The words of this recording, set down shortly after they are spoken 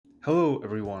Hello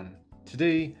everyone,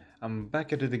 today I'm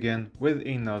back at it again with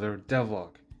another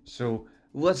devlog, so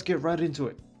let's get right into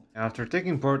it. After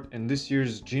taking part in this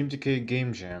year's GMTK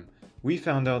Game Jam, we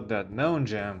found out that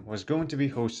MelonJam was going to be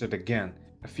hosted again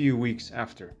a few weeks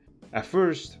after. At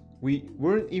first, we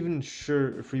weren't even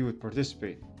sure if we would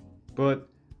participate, but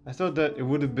I thought that it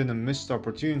would have been a missed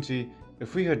opportunity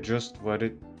if we had just let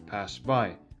it pass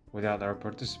by without our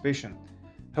participation.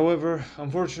 However,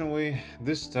 unfortunately,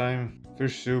 this time,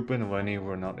 Fish Soup and Lenny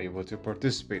were not able to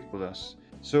participate with us.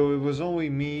 So it was only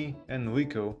me and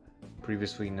Lico,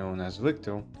 previously known as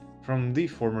Licto, from the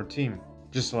former team.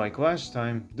 Just like last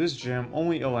time, this jam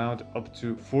only allowed up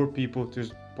to 4 people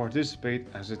to participate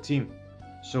as a team.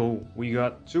 So we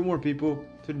got 2 more people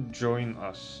to join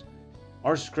us.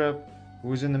 Scrap,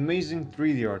 who is an amazing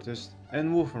 3D artist,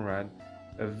 and Wolfenrad,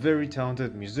 a very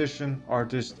talented musician,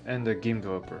 artist, and a game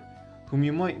developer, whom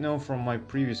you might know from my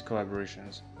previous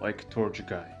collaborations, like Torch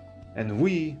Guy. And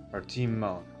we are Team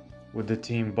Melon, with the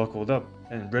team buckled up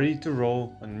and ready to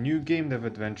roll on a new game dev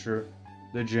adventure.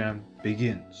 The jam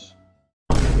begins.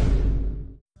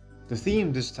 The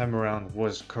theme this time around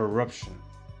was corruption.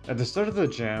 At the start of the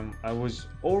jam, I was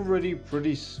already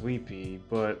pretty sleepy,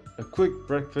 but a quick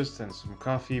breakfast and some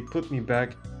coffee put me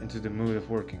back into the mood of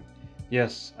working.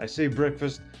 Yes, I say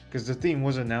breakfast because the theme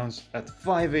was announced at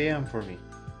 5 AM for me.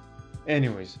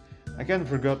 Anyways, I kinda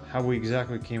forgot how we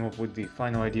exactly came up with the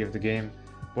final idea of the game,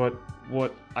 but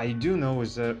what I do know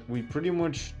is that we pretty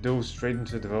much dove straight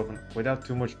into development without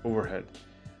too much overhead.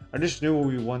 I just knew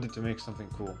we wanted to make something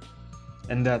cool.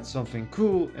 And that something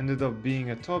cool ended up being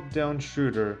a top-down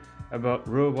shooter about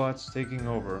robots taking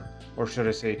over, or should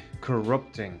I say,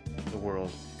 corrupting the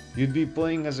world. You'd be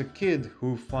playing as a kid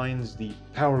who finds the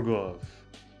Power Glove,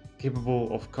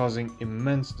 capable of causing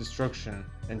immense destruction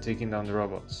and taking down the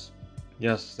robots.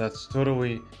 Yes, that's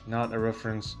totally not a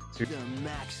reference to the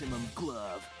maximum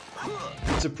glove.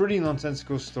 It's a pretty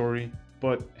nonsensical story,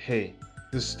 but hey,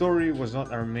 the story was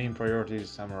not our main priority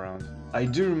this time around. I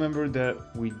do remember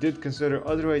that we did consider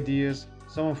other ideas,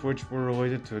 some of which were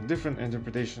related to a different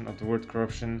interpretation of the word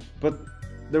corruption, but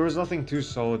there was nothing too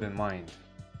solid in mind.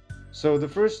 So the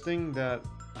first thing that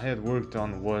I had worked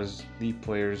on was the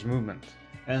player's movement,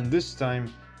 and this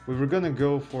time we were gonna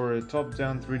go for a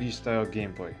top-down 3D style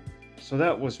gameplay. So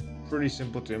that was pretty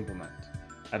simple to implement.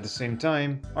 At the same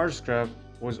time, Scrap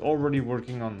was already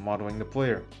working on modeling the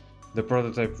player, the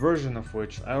prototype version of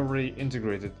which I already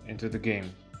integrated into the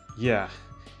game. Yeah,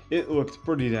 it looked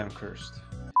pretty damn cursed.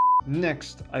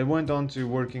 Next, I went on to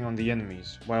working on the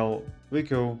enemies, while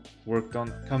Lico worked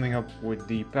on coming up with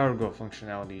the Power Glove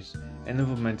functionalities and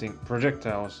implementing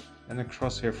projectiles and a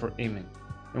crosshair for aiming.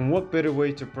 And what better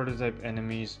way to prototype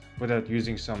enemies without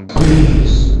using some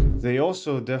booze? They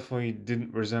also definitely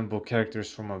didn't resemble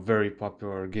characters from a very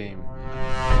popular game.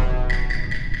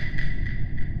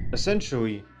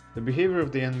 Essentially, the behavior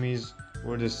of the enemies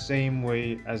were the same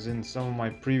way as in some of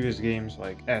my previous games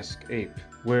like Ask Ape,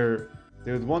 where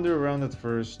they would wander around at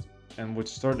first and would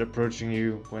start approaching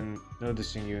you when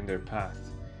noticing you in their path.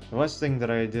 The last thing that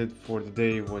I did for the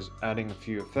day was adding a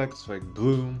few effects like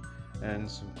bloom and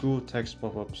some cool text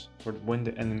pop-ups for when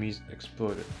the enemies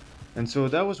exploded. And so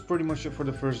that was pretty much it for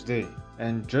the first day,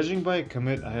 and judging by a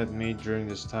commit I had made during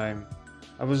this time,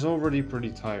 I was already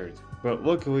pretty tired, but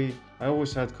luckily I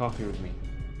always had coffee with me.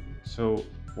 So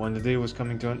when the day was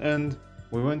coming to an end,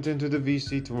 we went into the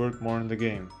VC to work more on the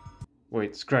game.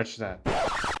 Wait, scratch that.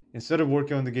 Instead of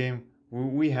working on the game,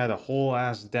 we had a whole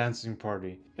ass dancing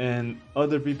party, and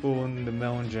other people in the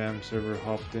MelonJam server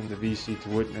hopped in the VC to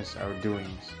witness our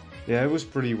doings. Yeah, it was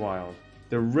pretty wild.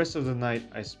 The rest of the night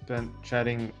I spent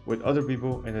chatting with other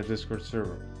people in the Discord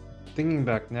server. Thinking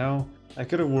back now, I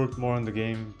could have worked more on the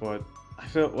game, but I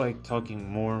felt like talking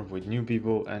more with new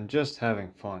people and just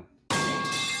having fun.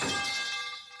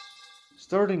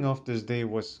 Starting off this day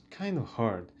was kind of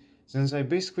hard, since I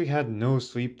basically had no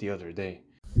sleep the other day.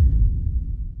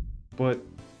 But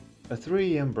a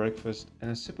 3 AM breakfast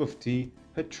and a sip of tea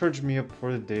had charged me up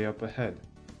for the day up ahead.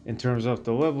 In terms of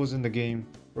the levels in the game,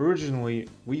 originally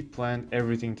we planned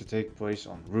everything to take place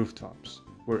on rooftops,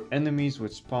 where enemies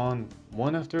would spawn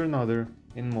one after another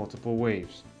in multiple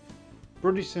waves.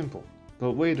 Pretty simple,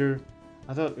 but later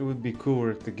I thought it would be cooler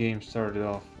if the game started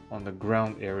off on the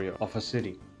ground area of a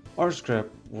city. Scrap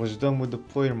was done with the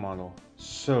player model,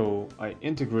 so I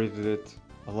integrated it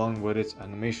along with its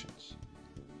animations.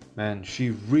 Man,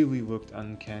 she really looked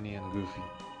uncanny and goofy.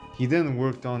 He then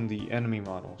worked on the enemy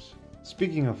models.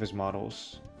 Speaking of his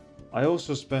models, I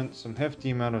also spent some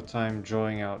hefty amount of time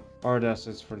drawing out art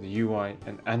assets for the UI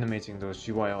and animating those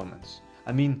UI elements.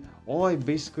 I mean, all I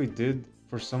basically did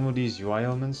for some of these UI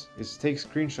elements is take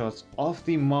screenshots of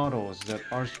the models that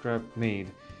RScrap made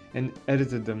and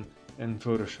edited them in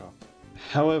Photoshop.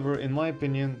 However, in my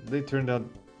opinion, they turned out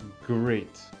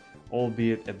great,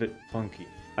 albeit a bit funky.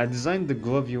 I designed the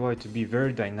glove UI to be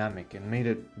very dynamic and made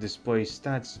it display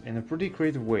stats in a pretty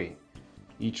creative way.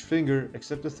 Each finger,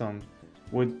 except the thumb,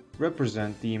 would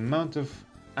represent the amount of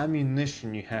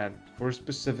ammunition you had for a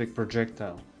specific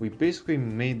projectile. We basically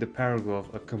made the Power Glove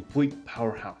a complete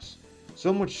powerhouse,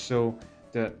 so much so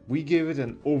that we gave it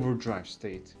an overdrive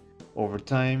state. Over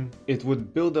time, it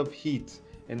would build up heat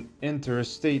and enter a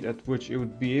state at which it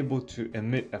would be able to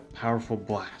emit a powerful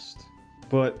blast.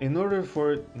 But in order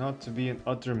for it not to be an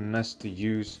utter mess to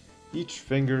use, each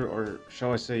finger, or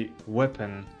shall I say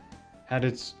weapon, had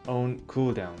its own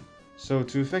cooldown. So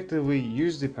to effectively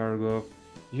use the Power Glove,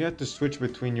 you had to switch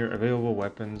between your available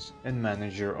weapons and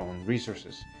manage your own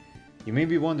resources. You may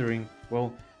be wondering,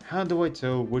 well, how do I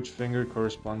tell which finger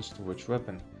corresponds to which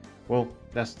weapon? Well,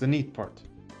 that's the neat part.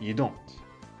 You don't.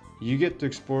 You get to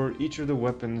explore each of the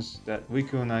weapons that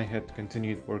Lico and I had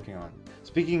continued working on.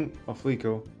 Speaking of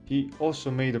Lico, he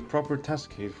also made a proper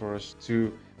taskade for us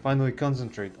to finally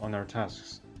concentrate on our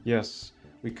tasks. Yes,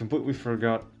 we completely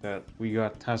forgot that we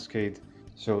got taskade,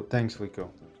 so thanks Lico.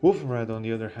 Wolfenrad, on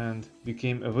the other hand,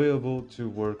 became available to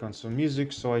work on some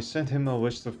music, so I sent him a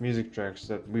list of music tracks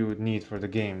that we would need for the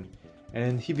game,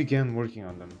 and he began working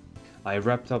on them. I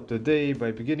wrapped up the day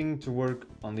by beginning to work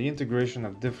on the integration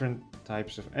of different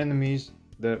types of enemies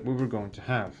that we were going to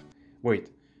have. Wait,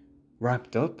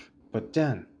 wrapped up? But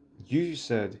Dan, you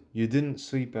said you didn't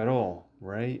sleep at all,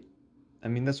 right? I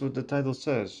mean, that's what the title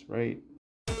says, right?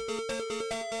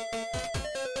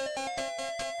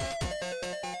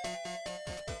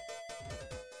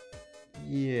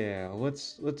 Yeah,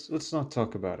 let's not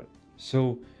talk about it.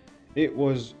 So, it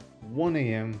was 1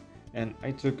 a.m. and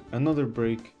I took another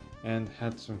break and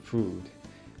had some food.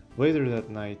 Later that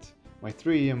night, my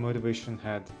 3 a.m. motivation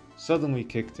had suddenly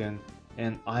kicked in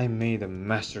and I made a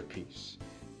masterpiece.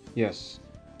 Yes,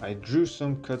 I drew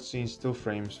some cutscene still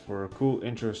frames for a cool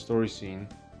intro story scene.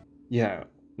 Yeah,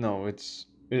 no, it's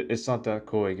not that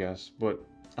cool, I guess, but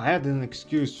I had an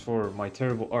excuse for my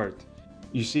terrible art.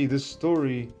 You see, this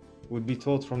story would be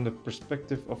told from the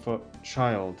perspective of a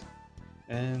child,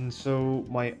 and so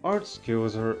my art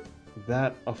skills are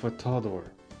that of a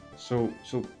toddler. So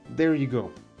there you go.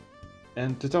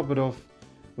 And to top it off,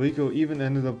 Lico even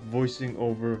ended up voicing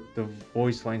over the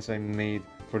voice lines I made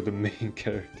for the main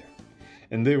character,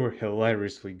 and they were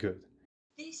hilariously good.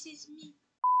 This is me.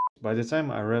 By the time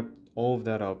I wrapped all of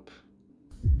that up,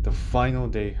 the final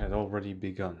day had already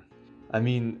begun. I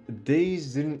mean,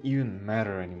 days didn't even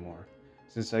matter anymore,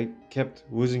 since I kept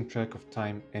losing track of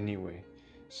time anyway.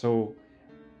 So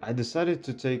I decided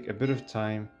to take a bit of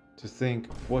time to think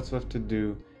of what's left to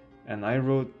do, and I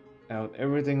wrote out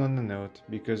everything on the note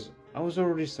because I was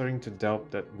already starting to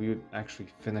doubt that we would actually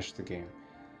finish the game.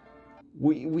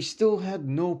 We still had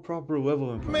no proper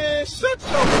level improvement. Man, shut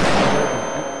your...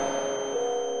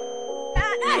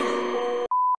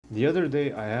 The other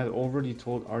day I had already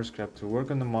told RScrap to work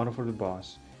on the model for the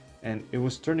boss, and it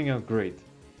was turning out great.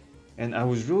 And I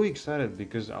was really excited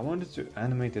because I wanted to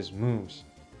animate his moves.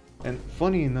 And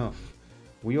funny enough,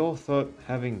 we all thought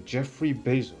having Jeffrey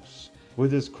Bezos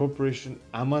with his corporation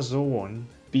Amazon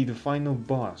be the final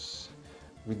boss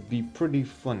would be pretty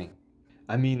funny.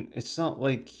 I mean, it's not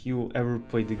like he'll ever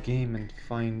play the game and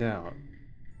find out.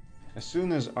 As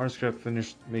soon as RScrap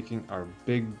finished making our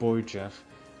big boy Jeff,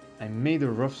 I made a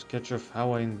rough sketch of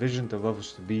how I envisioned the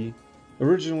levels to be.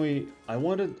 Originally, I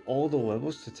wanted all the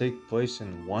levels to take place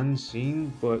in one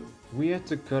scene, but we had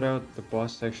to cut out the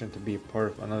boss section to be a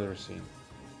part of another scene.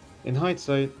 In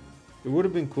hindsight, it would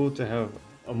have been cool to have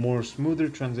a more smoother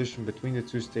transition between the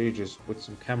two stages with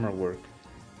some camera work,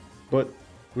 but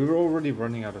we were already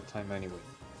running out of time anyway.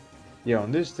 Yeah,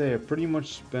 on this day I pretty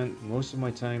much spent most of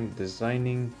my time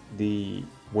designing the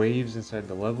waves inside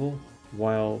the level,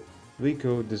 while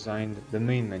Lico designed the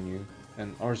main menu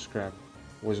and RScrap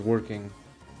was working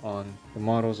on the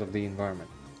models of the environment.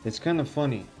 It's kind of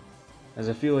funny, as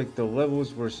I feel like the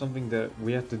levels were something that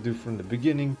we had to do from the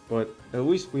beginning, but at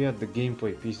least we had the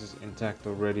gameplay pieces intact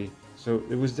already, so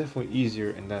it was definitely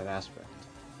easier in that aspect.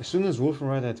 As soon as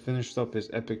Wolfenrad had finished up his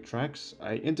epic tracks,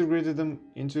 I integrated them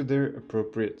into their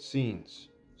appropriate scenes.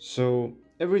 So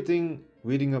everything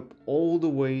leading up all the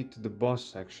way to the boss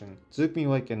section took me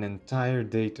like an entire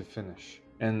day to finish.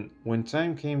 And when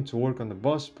time came to work on the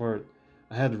boss part,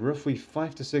 I had roughly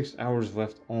 5 to 6 hours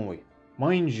left only.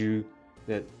 Mind you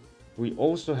that we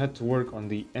also had to work on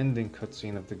the ending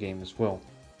cutscene of the game as well.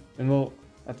 And well,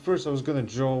 at first I was gonna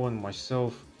draw one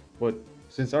myself, but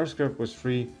since RScrap was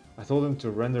free, I told him to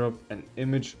render up an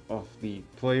image of the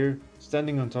player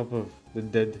standing on top of the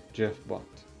dead Jeff bot.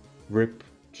 RIP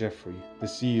Jeffrey, the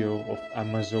CEO of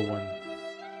Amazon.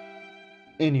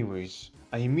 Anyways,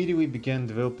 I immediately began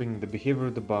developing the behavior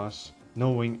of the boss,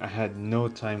 knowing I had no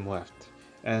time left.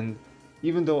 And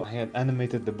even though I had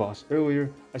animated the boss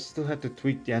earlier, I still had to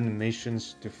tweak the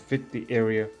animations to fit the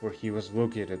area where he was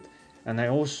located. And I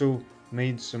also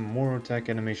made some more attack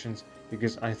animations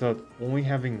because I thought only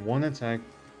having one attack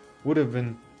would have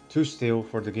been too stale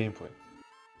for the gameplay.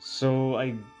 So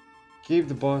I gave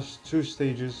the boss 2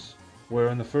 stages, where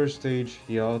on the first stage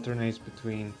he alternates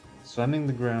between slamming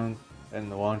the ground and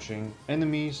launching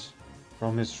enemies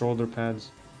from his shoulder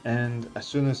pads, and as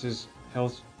soon as his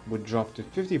health would drop to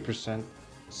 50%,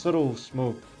 subtle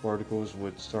smoke particles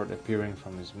would start appearing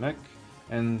from his mech,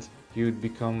 and he would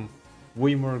become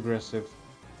way more aggressive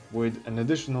with an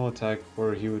additional attack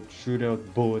where he would shoot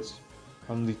out bullets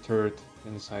from the turret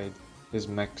inside his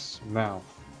mech's mouth.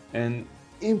 And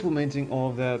implementing all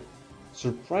of that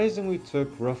surprisingly took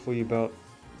roughly about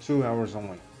 2 hours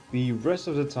only. The rest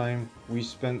of the time we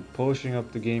spent polishing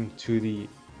up the game to the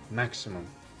maximum.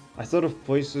 I thought of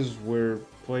places where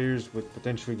players would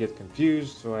potentially get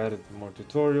confused, so I added more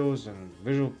tutorials and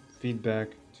visual feedback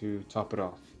to top it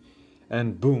off.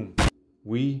 And boom,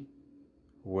 we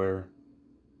were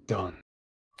done.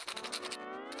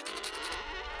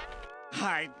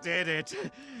 I did it.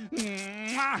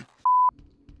 Mwah!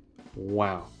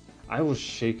 Wow, I was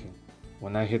shaking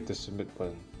when I hit the submit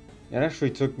button. It actually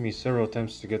took me several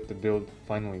attempts to get the build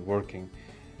finally working,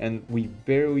 and we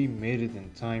barely made it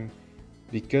in time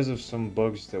because of some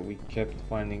bugs that we kept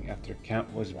finding after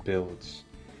countless builds.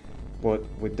 But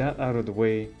with that out of the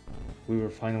way, we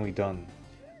were finally done.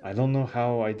 I don't know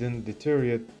how I didn't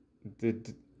deteriorate.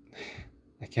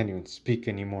 I can't even speak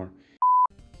anymore.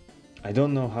 I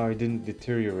don't know how I didn't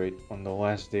deteriorate on the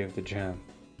last day of the jam,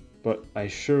 but I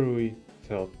surely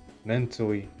felt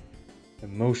mentally,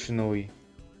 emotionally,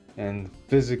 and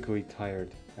physically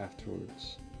tired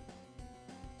afterwards.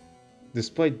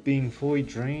 Despite being fully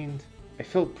drained, I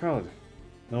felt proud,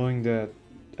 knowing that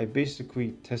I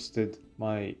basically tested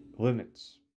my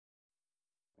limits.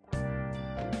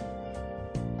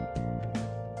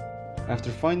 After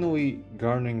finally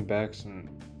garnering back some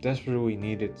desperately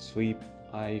needed sleep,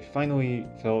 I finally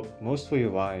felt mostly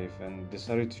alive and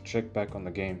decided to check back on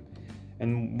the game.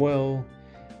 And well,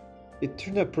 it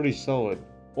turned out pretty solid,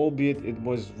 albeit it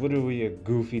was literally a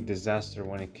goofy disaster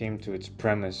when it came to its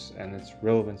premise, and its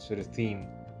relevance to the theme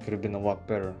could have been a lot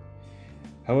better.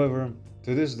 However,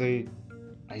 to this day,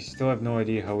 I still have no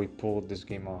idea how we pulled this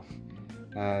game off,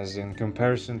 as in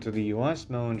comparison to the last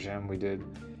MelonJam we did,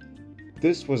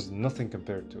 this was nothing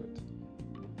compared to it.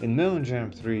 In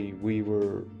MelonJam 3, we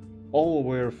were all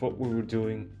aware of what we were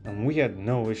doing, and we had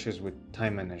no issues with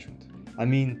time management. I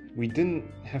mean, we didn't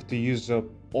have to use up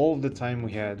all of the time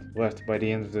we had left by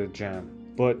the end of the jam.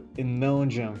 But in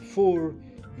MelonJam 4,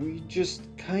 we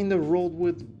just kinda rolled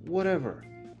with whatever.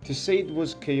 To say it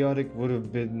was chaotic would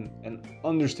have been an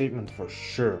understatement for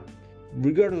sure.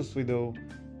 Regardlessly though,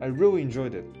 I really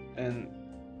enjoyed it, and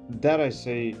that I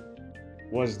say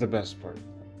was the best part.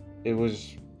 It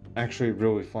was actually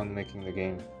really fun making the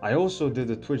game. I also did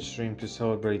a Twitch stream to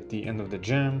celebrate the end of the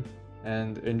jam,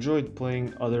 and enjoyed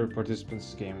playing other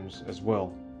participants' games as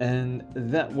well. And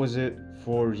that was it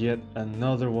for yet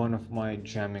another one of my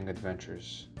jamming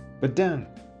adventures. But Dan,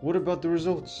 what about the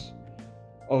results?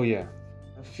 Oh yeah,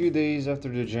 a few days after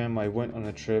the jam I went on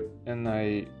a trip, and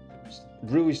I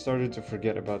really started to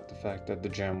forget about the fact that the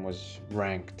jam was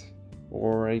ranked.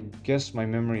 Or I guess my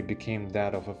memory became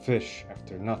that of a fish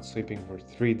after not sleeping for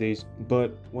 3 days.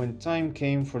 But when time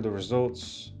came for the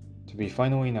results to be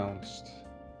finally announced,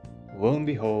 lo and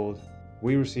behold,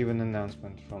 we received an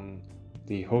announcement from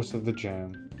the host of the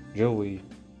jam, Jolie,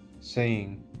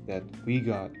 saying that we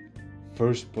got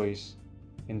first place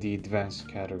in the advanced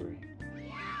category.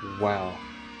 Wow,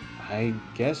 I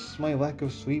guess my lack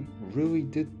of sleep really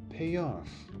did pay off.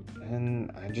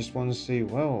 And I just want to say,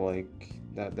 wow, like,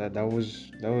 that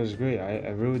was great. I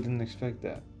really didn't expect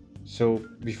that. So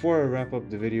before I wrap up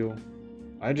the video,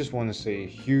 I just want to say a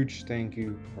huge thank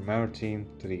you from our team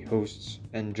to the hosts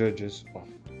and judges of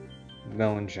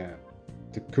MelonJam,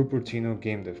 the Cupertino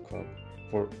Game Dev Club,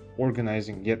 for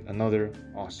organizing yet another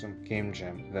awesome Game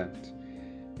Jam event.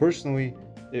 Personally,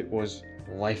 it was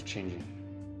life-changing.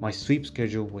 My sleep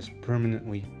schedule was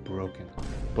permanently broken.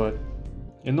 But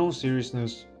in all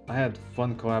seriousness, I had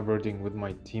fun collaborating with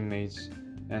my teammates,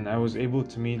 and I was able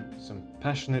to meet some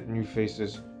passionate new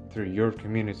faces through your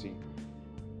community.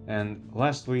 And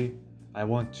lastly, I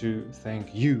want to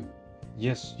thank you,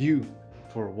 yes you,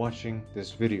 for watching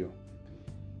this video.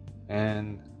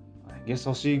 and I guess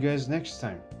I'll see you guys next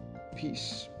time.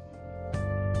 Peace.